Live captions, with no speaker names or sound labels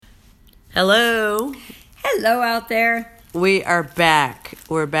Hello. Hello out there. We are back.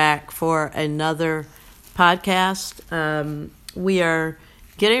 We're back for another podcast. We are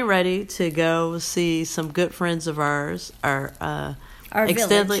getting ready to go see some good friends of ours, our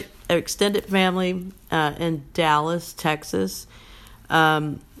extended family in Dallas, Texas.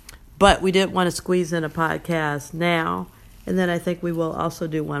 But we didn't want to squeeze in a podcast now, and then I think we will also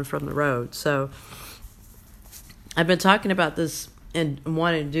do one from the road. So I've been talking about this and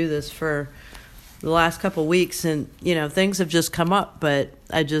wanting to do this for the last couple of weeks, and things have just come up, but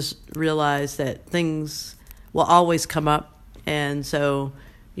I just realized that things will always come up, and so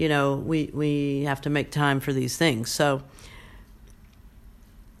we have to make time for these things. So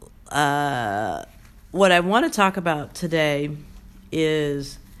what I want to talk about today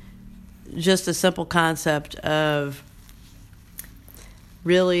is just a simple concept of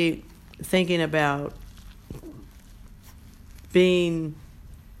really thinking about being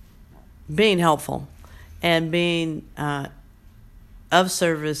helpful and being of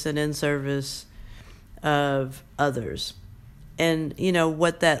service and in service of others, and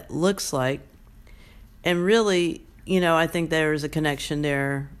what that looks like. And really, I think there is a connection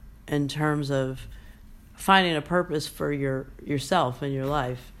there in terms of finding a purpose for yourself and your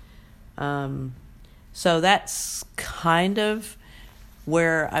life. So that's kind of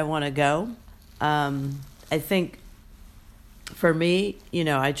where I want to go. I think for me,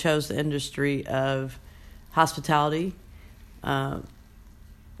 I chose the industry of hospitality,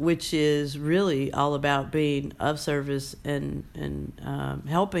 which is really all about being of service and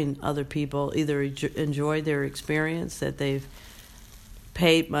helping other people either enjoy their experience that they've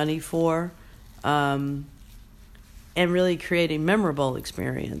paid money for, and really creating memorable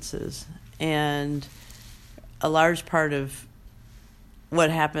experiences. And a large part of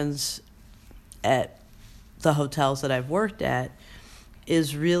what happens at the hotels that I've worked at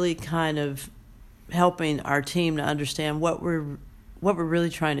is really kind of helping our team to understand what we're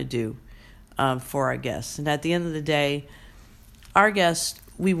really trying to do for our guests. And at the end of the day, our guests,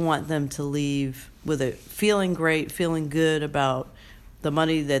 we want them to leave with a feeling great, feeling good about the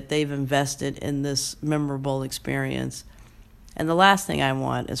money that they've invested in this memorable experience. And the last thing I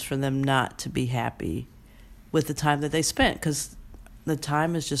want is for them not to be happy with the time that they spent, because the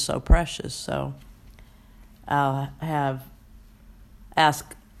time is just so precious. So I'll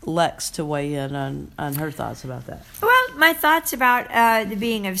ask Lex to weigh in on her thoughts about that. Well, my thoughts about the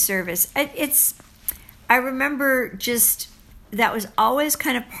being of service. I remember just that was always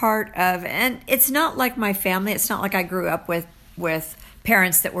kind of part of, and it's not like my family. It's not like I grew up with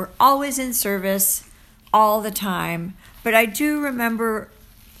parents that were always in service all the time. But I do remember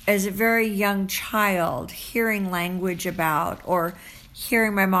as a very young child hearing language about, or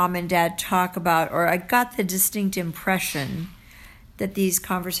hearing my mom and dad talk about, or I got the distinct impression that these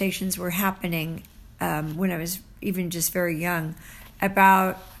conversations were happening when I was even just very young,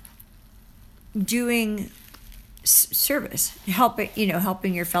 about doing service,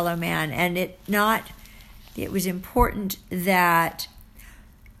 helping your fellow man. And it was important that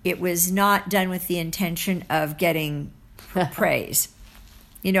it was not done with the intention of getting praise.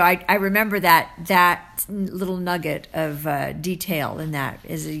 I remember that little nugget of detail in that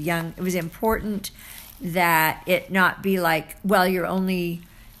as a young. It was important that it not be like, well, you're only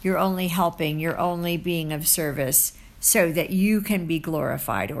helping, you're only being of service so that you can be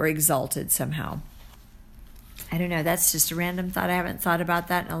glorified or exalted somehow. I don't know. That's just a random thought. I haven't thought about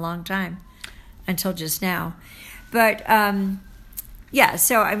that in a long time until just now. But yeah,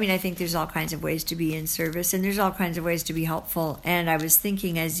 so I think there's all kinds of ways to be in service, and there's all kinds of ways to be helpful. And I was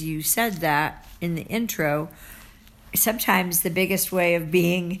thinking, as you said that in the intro, sometimes the biggest way of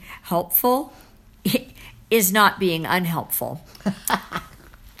being helpful is not being unhelpful.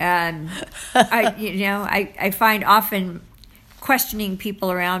 And I find often questioning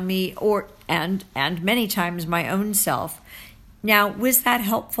people around me, and many times my own self. Now, was that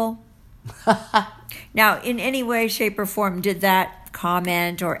helpful? Now, in any way, shape, or form, did that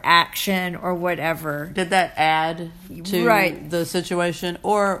comment or action or whatever, did that add to the situation,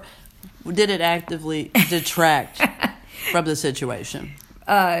 or did it actively detract from the situation?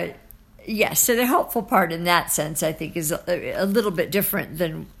 Yes. So the helpful part in that sense, I think, is a little bit different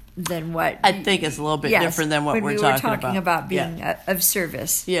than what I think it's a little bit different than what we're talking about being of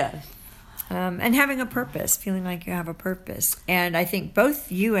service. Yeah. And having a purpose, feeling like you have a purpose. And I think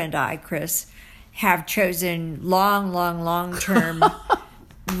both you and I, Chris, have chosen long-term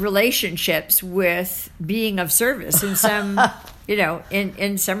relationships with being of service in some,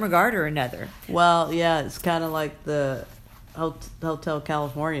 in some regard or another. Well, yeah, it's kind of like the Hotel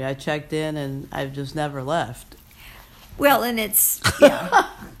California. I checked in and I've just never left. Well, and it's, yeah.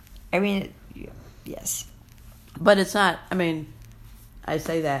 I mean, yes. But it's not, I mean, I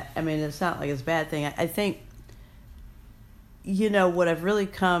say that, I mean, it's not like it's a bad thing. I think, what I've really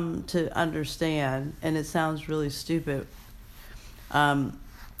come to understand, and it sounds really stupid. I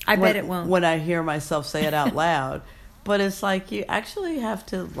bet it won't. When I hear myself say it out loud. But it's like you actually have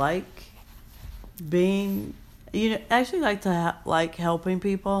to like being, actually like to like helping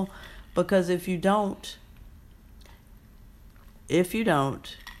people, because if you don't,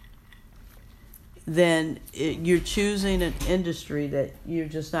 then you're choosing an industry that you're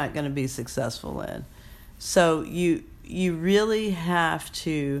just not going to be successful in. So you really have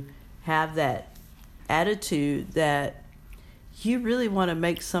to have that attitude that you really want to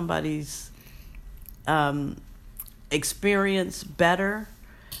make somebody's experience better.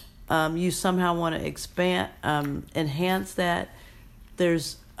 You somehow want to enhance that.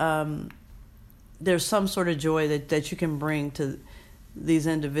 There's some sort of joy that you can bring to these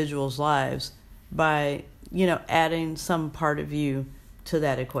individuals' lives by adding some part of you to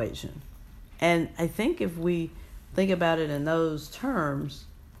that equation. And I think if we think about it in those terms,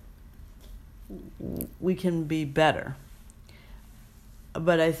 we can be better.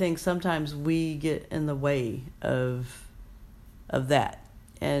 But I think sometimes we get in the way of that.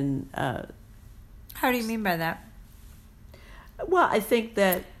 And how do you mean by that? Well, I think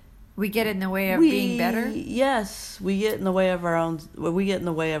that we get in the way of being better. Yes, we get in the way of we get in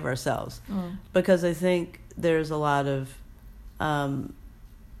the way of ourselves, because I think there's a lot of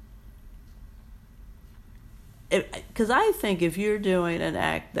because I think if you're doing an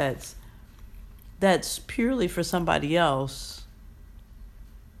act that's purely for somebody else,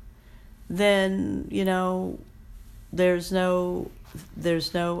 then there's no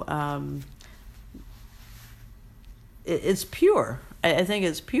it's pure. I think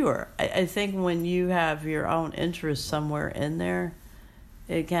it's pure. I think when you have your own interest somewhere in there,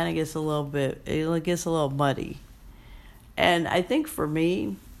 it kind of gets a little muddy. And I think for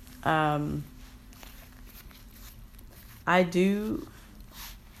me, I do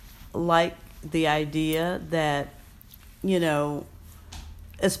like the idea that,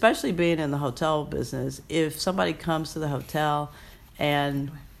 especially being in the hotel business, if somebody comes to the hotel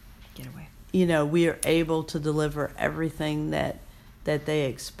and, get away, we are able to deliver everything that they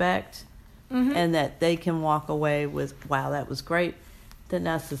expect, and that they can walk away with, wow, that was great, then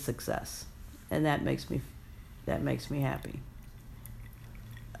that's a success. And that makes me happy.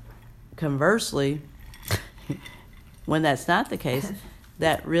 Conversely, when that's not the case,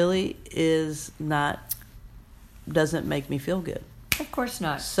 that really doesn't make me feel good. Of course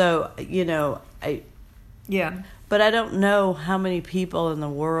not. So, yeah. But I don't know how many people in the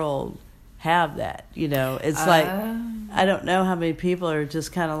world have that. It's like, I don't know how many people are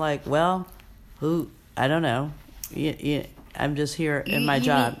just kind of like, well, I don't know. I'm just here in my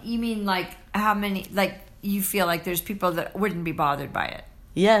job. You mean like how many, like you feel like there's people that wouldn't be bothered by it?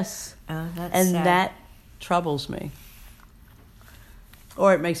 Yes. Oh, that's and sad. That troubles me.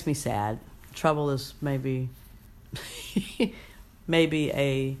 Or it makes me sad. Trouble is maybe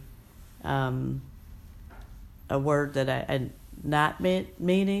a word that I'm not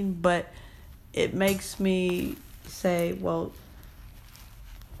meaning, but it makes me say, well,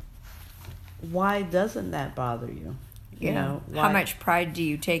 why doesn't that bother you? How much pride do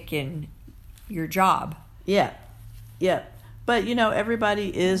you take in your job? Yeah. But,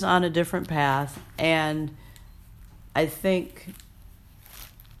 everybody is on a different path, and I think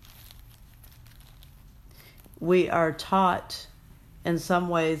we are taught in some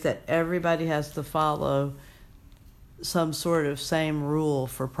ways that everybody has to follow some sort of same rule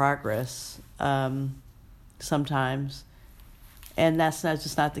for progress sometimes, and that's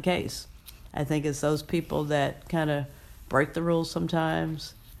just not the case. I think it's those people that kind of break the rules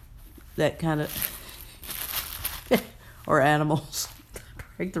sometimes, that kind of or animals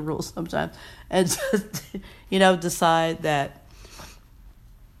break the rules sometimes, and just, decide that,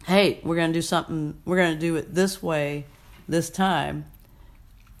 hey, we're going to do something, we're going to do it this way this time,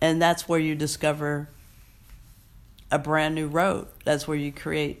 and that's where you discover a brand new road. That's where you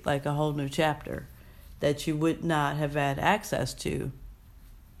create like a whole new chapter that you would not have had access to,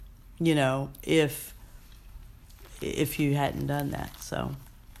 if you hadn't done that. So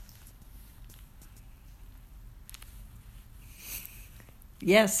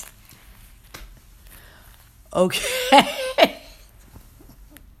yes. Okay.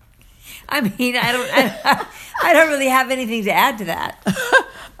 I mean, I don't really have anything to add to that.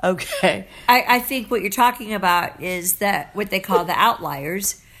 Okay. I think what you're talking about is that what they call the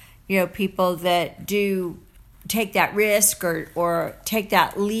outliers, people that do take that risk or take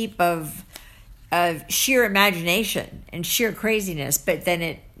that leap of sheer imagination and sheer craziness, but then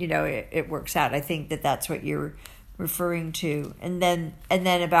it it works out. I think that that's what you're referring to. And then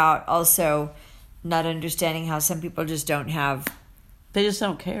about also not understanding how some people just don't have. They just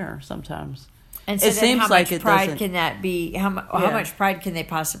don't care sometimes. And so it seems how like much it pride doesn't. can that be? How much pride can they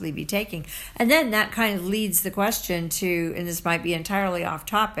possibly be taking? And then that kind of leads the question to, and this might be entirely off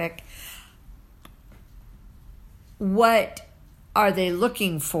topic, what are they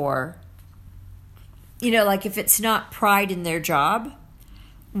looking for? Like if it's not pride in their job,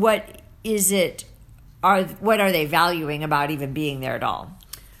 what is it? What are they valuing about even being there at all?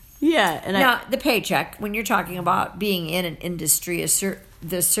 Yeah, and now the paycheck. When you're talking about being in an industry,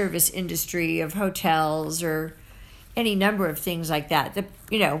 the service industry of hotels or any number of things like that, the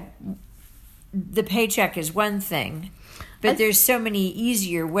paycheck is one thing, but there's so many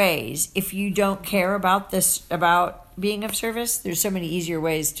easier ways. If you don't care about being of service, there's so many easier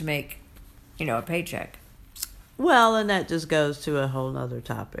ways to make, a paycheck. Well, and that just goes to a whole nother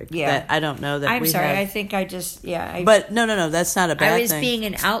topic. Yeah. That I don't know that I'm we sorry. have. I think I just, But no, that's not a bad thing. I was being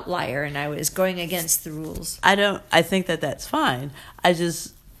an outlier and I was going against the rules. I think that that's fine. I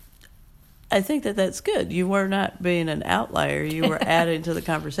think that that's good. You were not being an outlier. You were adding to the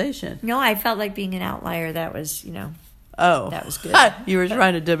conversation. No, I felt like being an outlier. That was, Oh. That was good. You were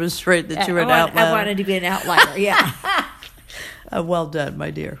trying to demonstrate that you were an outlier. I wanted to be an outlier, yeah. Well done,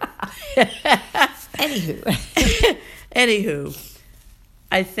 my dear. Anywho,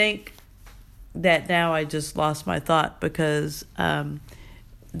 I think that now I just lost my thought because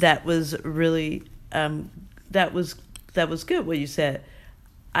that was really that was good what you said.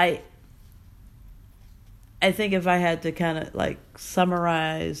 I think if I had to kind of like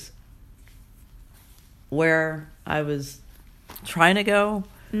summarize where I was trying to go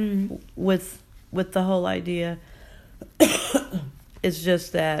with the whole idea, it's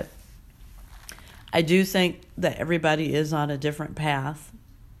just that I do think that everybody is on a different path.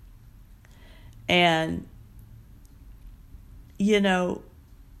 And,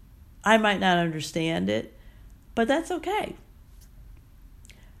 I might not understand it, but that's okay.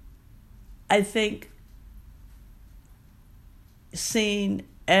 I think seeing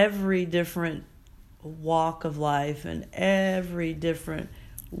every different walk of life and every different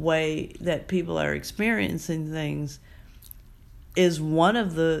way that people are experiencing things is one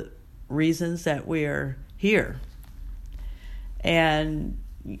of the reasons that we are here. And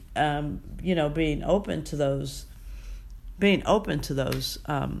being open to those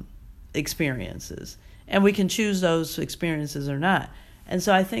experiences, and we can choose those experiences or not. And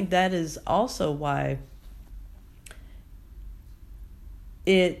so I think that is also why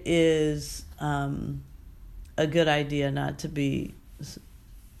it is a good idea not to be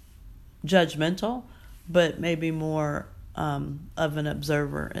judgmental, but maybe more of an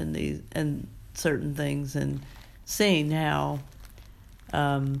observer in certain things, and seeing how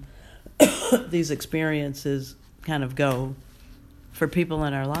these experiences kind of go for people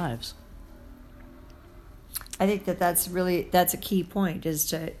in our lives. I think that's a key point, is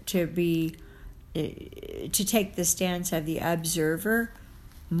to take the stance of the observer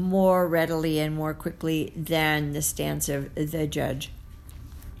more readily and more quickly than the stance of the judge.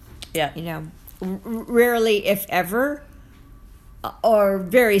 Yeah. Rarely, if ever, or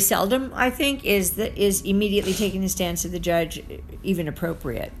very seldom, I think, is immediately taking the stance of the judge even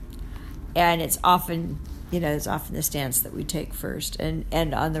appropriate. And it's often the stance that we take first.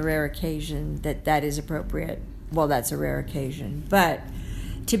 And on the rare occasion that is appropriate, well, that's a rare occasion. But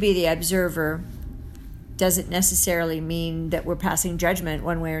to be the observer doesn't necessarily mean that we're passing judgment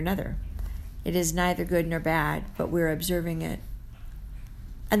one way or another. It is neither good nor bad, but we're observing it.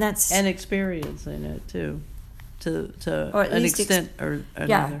 And experiencing it too, to or at an least extent or another.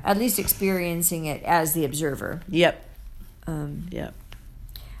 Yeah, at least experiencing it as the observer. Yep. Yep.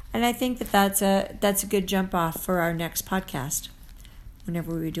 And I think that's a good jump off for our next podcast.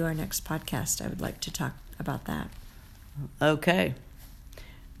 Whenever we do our next podcast, I would like to talk about that. Okay.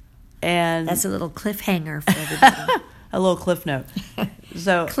 And that's a little cliffhanger for everybody. A little cliff note.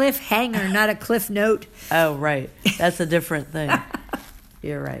 So cliffhanger, not a cliff note. Oh, right. That's a different thing.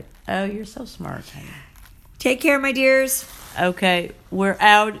 You're right. Oh, you're so smart, honey. Take care, my dears. Okay, we're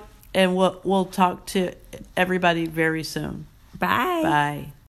out, and we'll talk to everybody very soon. Bye. Bye.